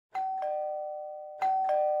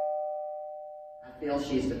I feel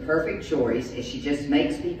she's the perfect choice as she just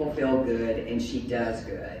makes people feel good, and she does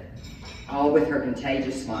good. All with her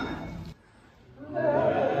contagious smile.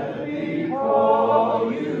 Let me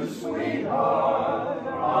call you sweetheart,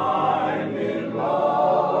 I'm in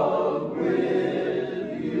love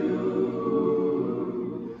with you.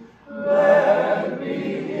 Let me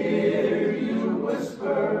hear you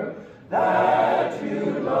whisper that you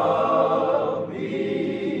love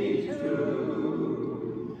me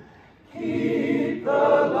too. Keep the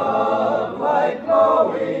love light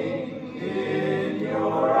glowing in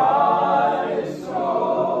your eyes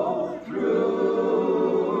so true.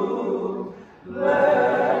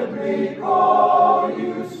 Let me call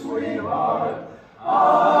you sweetheart,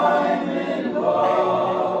 I'm in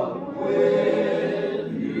love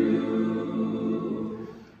with you.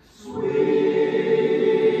 Sweetheart.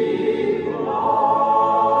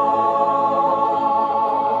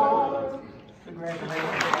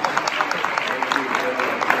 Congratulations.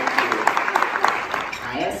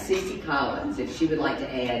 I asked Cece Collins if she would like to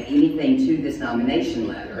add anything to this nomination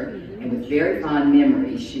letter, and with very fond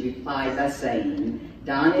memories, she replied by saying,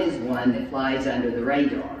 Donna is one that flies under the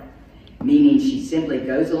radar, meaning she simply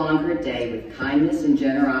goes along her day with kindness and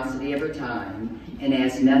generosity of her time and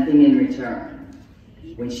asks nothing in return.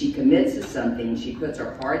 When she commits to something, she puts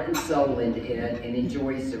her heart and soul into it and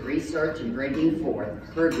enjoys the research and bringing forth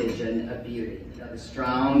her vision of beauty. A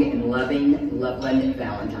strong and loving Loveland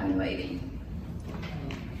Valentine lady.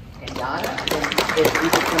 And Donna, if you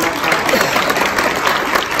could come up.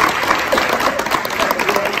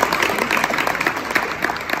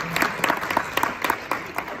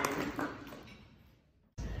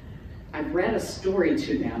 I've read a story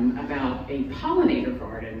to them about a pollinator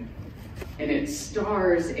garden, and it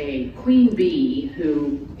stars a queen bee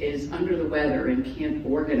who is under the weather and can't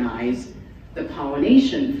organize the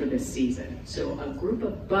pollination for this season. So a group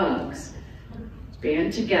of bugs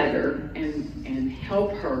band together and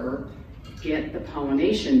help her get the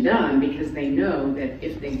pollination done, because they know that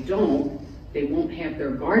if they don't, they won't have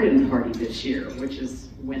their garden party this year, which is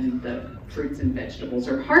when the fruits and vegetables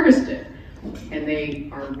are harvested. And they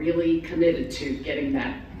are really committed to having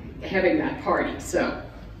that party. So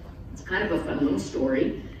it's kind of a fun little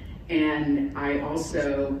story. And I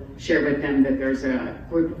also share with them that there's a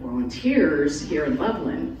group of volunteers here in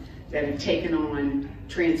Loveland that have taken on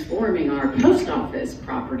transforming our post office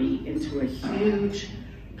property into a huge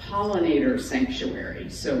pollinator sanctuary.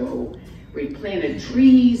 So we planted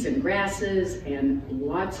trees and grasses and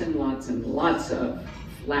lots and lots of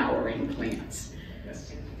flowering plants.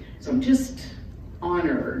 So I'm just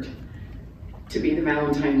honored to be the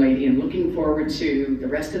Valentine Lady and looking forward to the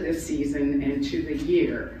rest of this season and to the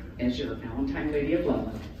year as your Valentine Lady of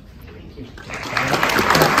Loveland. Thank you.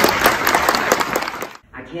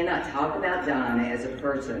 I cannot talk about Donna as a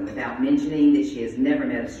person without mentioning that she has never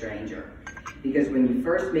met a stranger, because when you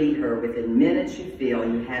first meet her, within minutes you feel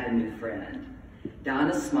you have a new friend.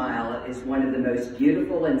 Donna's smile is one of the most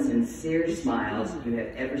beautiful and sincere smiles you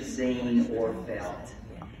have ever seen or felt.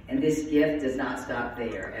 And this gift does not stop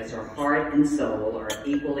there, as her heart and soul are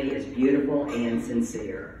equally as beautiful and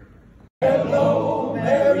sincere. Hello,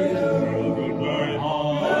 Mary Lou.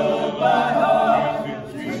 Goodbye, heart.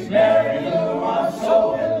 Sweet Mary Lou, I'm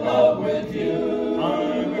so in love with you. I'm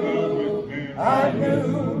in love with you. I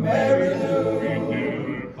knew